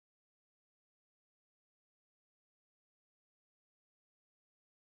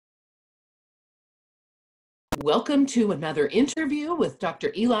Welcome to another interview with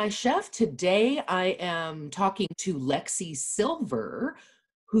Dr. Eli Sheff. Today I am talking to Lexi Sylver,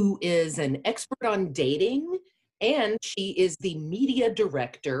 who is an expert on dating, and she is the media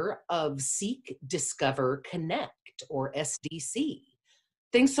director of Seek, Discover, Connect, or SDC.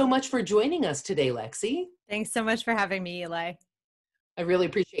 Thanks so much for joining us today, Lexi. Thanks so much for having me, Eli. I really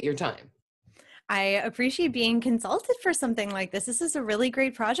appreciate your time. I appreciate being consulted for something like this. This is a really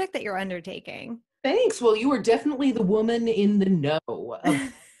great project that you're undertaking. Thanks. Well, you are definitely the woman in the know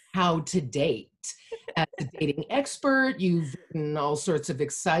of how to date. As a dating expert, you've written all sorts of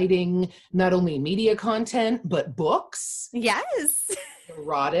exciting, not only media content, but books, Yes.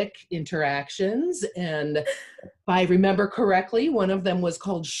 erotic interactions. And if I remember correctly, one of them was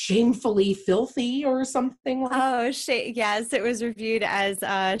called Shamefully Filthy or something like that. Oh, yes. It was reviewed as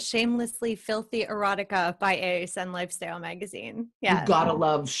Shamelessly Filthy Erotica by ASN Lifestyle magazine. You Yeah. gotta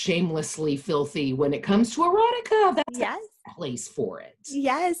love Shamelessly Filthy when it comes to erotica. That's Yes. a place for it.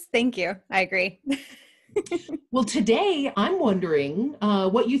 Yes. Thank you. I agree. Well, today I'm wondering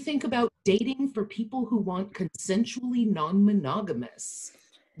what you think about dating for people who want consensually non-monogamous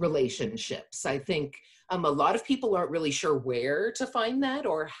relationships. I think a lot of people aren't really sure where to find that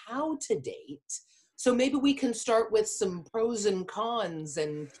or how to date. So maybe we can start with some pros and cons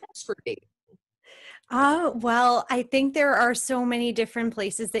and tips for dating. Well, I think there are so many different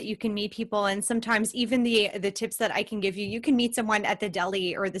places that you can meet people, and sometimes even the tips that I can give you, you can meet someone at the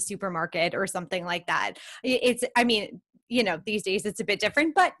deli or the supermarket or something like that. I mean, these days it's a bit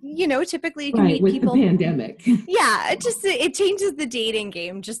different, but typically you can Right, meet with the people. pandemic. Yeah, it changes the dating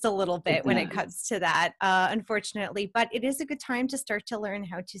game just a little It bit when it does. comes to that, unfortunately. But it is a good time to start to learn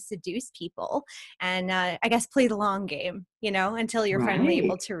how to seduce people and I guess play the long game, until you're finally Right.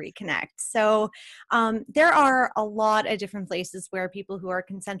 able to reconnect. So there are a lot of different places where people who are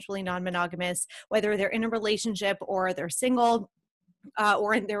consensually non-monogamous, whether they're in a relationship or they're single,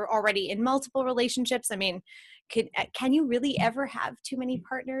 or they're already in multiple relationships. I mean, can you really ever have too many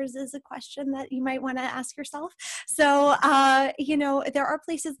partners is a question that you might want to ask yourself. So, there are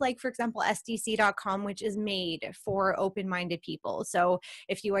places like, for example, SDC.com, which is made for open-minded people. So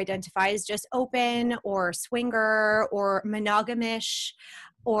if you identify as just open or swinger or monogamish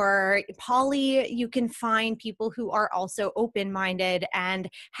or poly, you can find people who are also open-minded and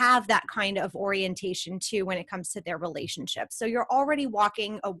have that kind of orientation too when it comes to their relationships. So you're already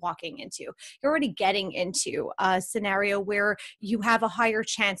you're already getting into a scenario where you have a higher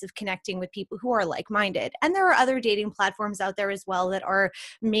chance of connecting with people who are like-minded. And there are other dating platforms out there as well that are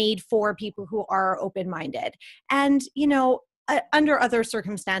made for people who are open-minded. And, under other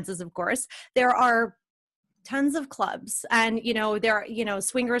circumstances, of course, there are tons of clubs, and there are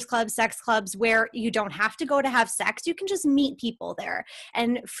swingers clubs, sex clubs, where you don't have to go to have sex. You can just meet people there.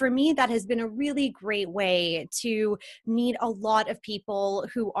 And for me, that has been a really great way to meet a lot of people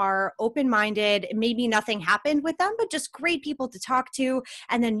who are open-minded. Maybe nothing happened with them, but just great people to talk to,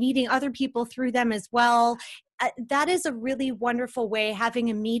 and then meeting other people through them as well. That is a really wonderful way.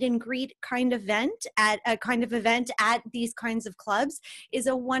 Having a meet and greet kind of event at these kinds of clubs is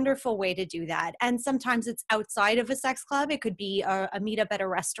a wonderful way to do that. And sometimes it's outside of a sex club. It could be a meetup at a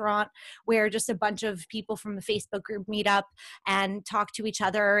restaurant where just a bunch of people from a Facebook group meet up and talk to each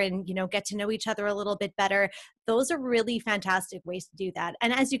other and, get to know each other a little bit better. Those are really fantastic ways to do that.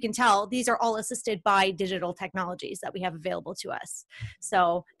 And as you can tell, these are all assisted by digital technologies that we have available to us.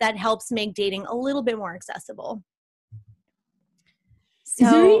 So that helps make dating a little bit more accessible. Is there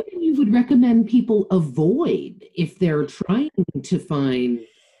So anything you would recommend people avoid if they're trying to find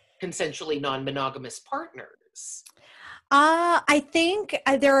consensually non-monogamous partners? I think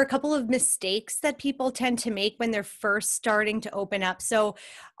there are a couple of mistakes that people tend to make when they're first starting to open up. So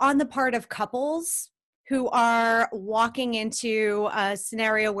on the part of couples who are walking into a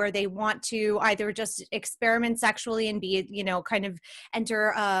scenario where they want to either just experiment sexually and be, kind of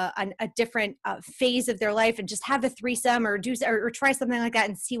enter a different phase of their life and just have a threesome or try something like that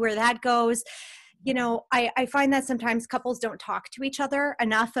and see where that goes. I find that sometimes couples don't talk to each other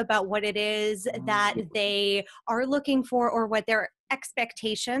enough about what it is that they are looking for or what their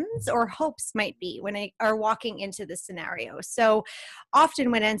expectations or hopes might be when they are walking into this scenario. So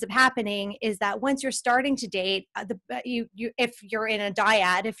often what ends up happening is that once you're starting to date, if you're in a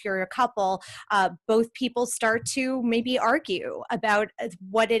dyad, if you're a couple, both people start to maybe argue about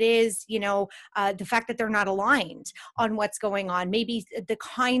what it is, the fact that they're not aligned on what's going on. Maybe the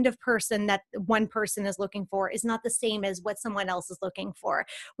kind of person that one person is looking for is not the same as what someone else is looking for.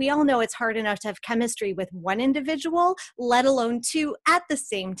 We all know it's hard enough to have chemistry with one individual, let alone two at the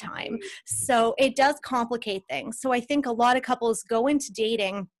same time. So it does complicate things. So I think a lot of couples go into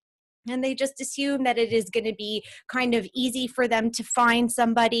dating And they just assume that it is going to be kind of easy for them to find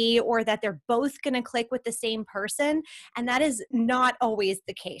somebody, or that they're both going to click with the same person. And that is not always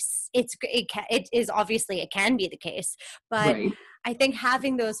the case. It is obviously, it can be the case, but Right. I think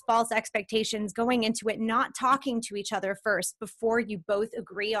having those false expectations going into it, not talking to each other first before you both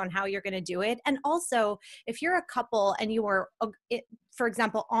agree on how you're going to do it. And also, if you're a couple and you are, for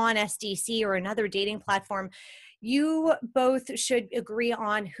example, on SDC or another dating platform, you both should agree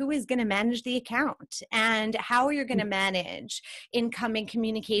on who is going to manage the account and how you're going to manage incoming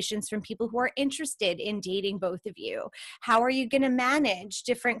communications from people who are interested in dating both of you. How are you going to manage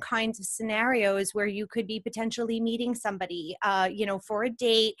different kinds of scenarios where you could be potentially meeting somebody, for a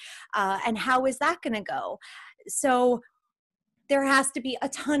date, and how is that going to go? So there has to be a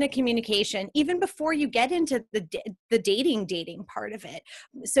ton of communication even before you get into the dating part of it.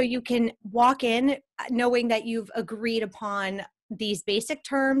 So you can walk in knowing that you've agreed upon these basic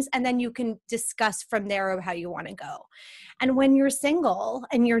terms, and then you can discuss from there of how you want to go. And when you're single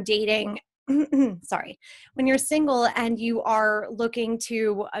and you're dating, when you're single and you are looking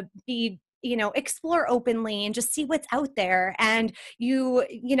to explore openly and just see what's out there, and you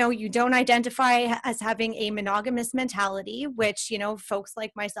don't identify as having a monogamous mentality, which folks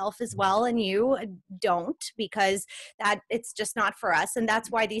like myself as well, and you don't, because that it's just not for us. And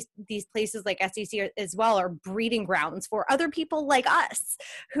that's why these places like SEC as well are breeding grounds for other people like us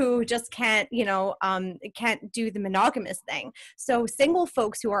who just can't do the monogamous thing. So single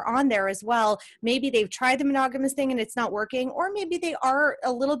folks who are on there as well, maybe they've tried the monogamous thing and it's not working, or maybe they are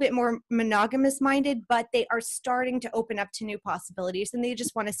a little bit more monogamous minded, but they are starting to open up to new possibilities and they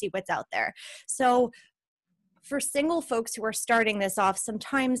just want to see what's out there. So for single folks who are starting this off,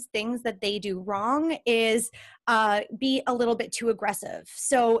 sometimes things that they do wrong is be a little bit too aggressive.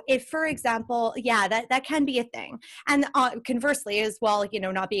 So if, for example, that can be a thing. And conversely as well,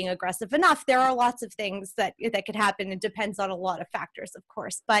 not being aggressive enough, there are lots of things that could happen. It depends on a lot of factors, of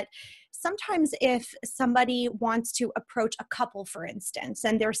course. But sometimes if somebody wants to approach a couple, for instance,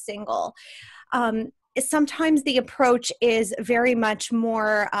 and they're single, sometimes the approach is very much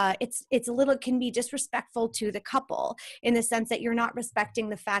more, can be disrespectful to the couple, in the sense that you're not respecting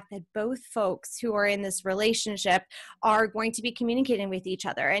the fact that both folks who are in this relationship are going to be communicating with each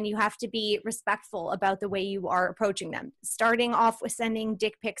other, and you have to be respectful about the way you are approaching them. Starting off with sending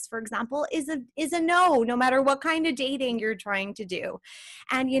dick pics, for example, is a no matter what kind of dating you're trying to do.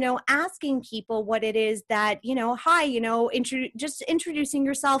 And asking people what it is that hi, just introducing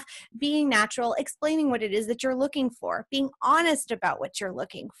yourself, being natural, explaining what it is that you're looking for, being honest about what you're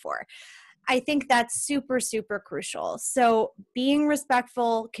looking for. I think that's super, super crucial. So being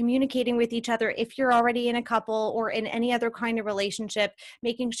respectful, communicating with each other if you're already in a couple or in any other kind of relationship,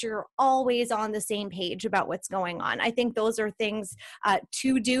 making sure you're always on the same page about what's going on. I think those are things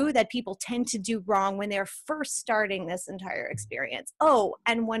to do that people tend to do wrong when they're first starting this entire experience. Oh,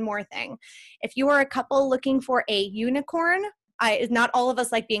 and one more thing. If you are a couple looking for a unicorn, not all of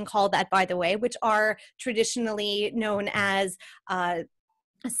us like being called that, by the way, which are traditionally known as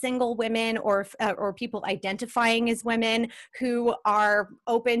single women or people identifying as women who are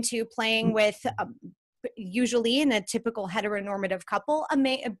open to playing with usually in a typical heteronormative couple,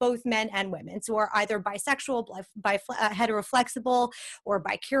 both men and women. So are either bisexual, heteroflexible, or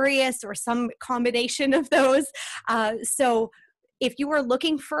bi-curious, or some combination of those. So if you are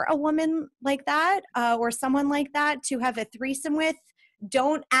looking for a woman like that or someone like that to have a threesome with,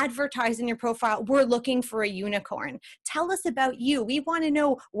 don't advertise in your profile, we're looking for a unicorn. Tell us about you. We want to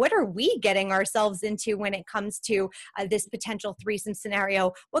know, what are we getting ourselves into when it comes to this potential threesome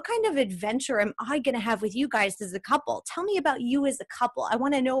scenario? What kind of adventure am I going to have with you guys as a couple? Tell me about you as a couple. I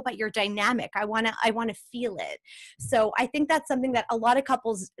want to know about your dynamic. I want to feel it. So I think that's something that a lot of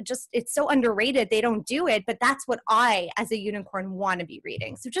couples it's so underrated. They don't do it, but that's what I, as a unicorn, want to be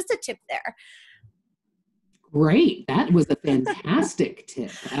reading. So just a tip there. Great. That was a fantastic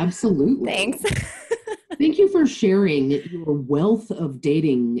tip. Absolutely. Thanks. Thank you for sharing your wealth of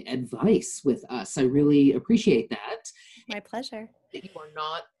dating advice with us. I really appreciate that. My pleasure. That you are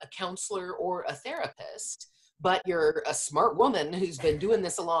not a counselor or a therapist, but you're a smart woman who's been doing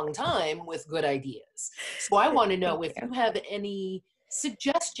this a long time with good ideas. So I want to know if you have any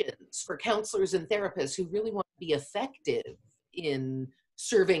suggestions for counselors and therapists who really want to be effective in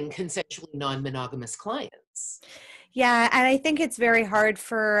serving consensually non-monogamous clients. Yeah, and I think it's very hard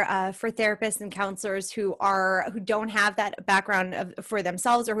for therapists and counselors who don't have that background for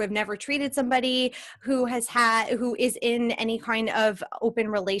themselves, or who have never treated somebody who is in any kind of open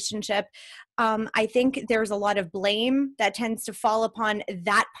relationship. I think there's a lot of blame that tends to fall upon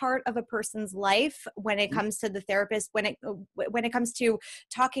that part of a person's life when it comes to the therapist, when it comes to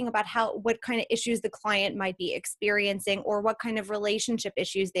talking about what kind of issues the client might be experiencing, or what kind of relationship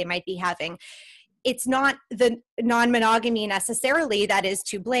issues they might be having. It's not the non-monogamy necessarily that is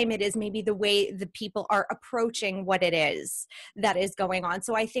to blame. It is maybe the way the people are approaching what it is that is going on.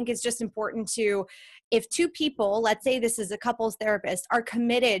 So I think it's just important to, if two people, let's say this is a couples therapist, are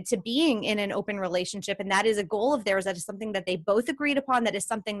committed to being in an open relationship, and that is a goal of theirs, that is something that they both agreed upon, that is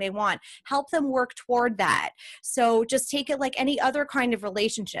something they want, help them work toward that. So just take it like any other kind of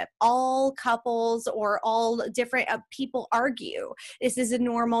relationship. All couples or all different people argue. This is a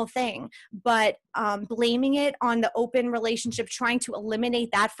normal thing, but blaming it on the open relationship, trying to eliminate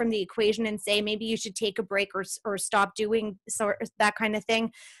that from the equation and say maybe you should take a break or stop doing that kind of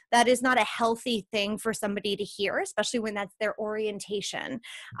thing, that is not a healthy thing for somebody to hear, especially when that's their orientation.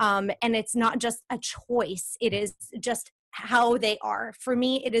 And it's not just a choice, it is just how they are. For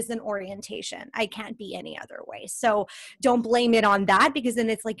me, it is an orientation. I can't be any other way. So don't blame it on that, because then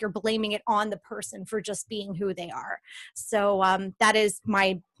it's like you're blaming it on the person for just being who they are. So that is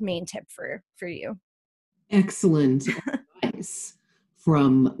my main tip for you. Excellent advice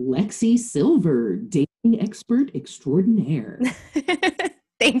from Lexi Sylver, dating expert extraordinaire.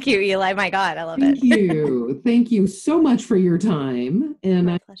 Thank you, Eli. My God, I love it. Thank you. Thank you so much for your time. And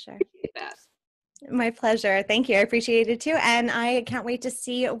my pleasure. Appreciate that. My pleasure. Thank you. I appreciate it too. And I can't wait to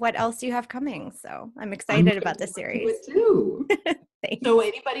see what else you have coming. So I'm excited about this series. Too. Thanks. So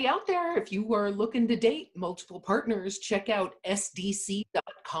anybody out there, if you are looking to date multiple partners, check out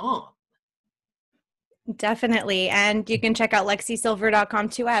sdc.com. Definitely. And you can check out lexisylver.com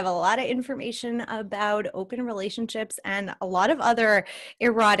too. I have a lot of information about open relationships and a lot of other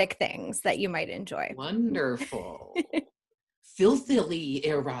erotic things that you might enjoy. Wonderful. Filthily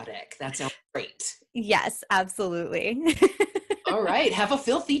erotic. That sounds great. Yes, absolutely. All right. Have a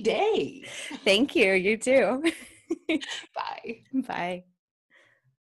filthy day. Thank you. You too. Bye. Bye.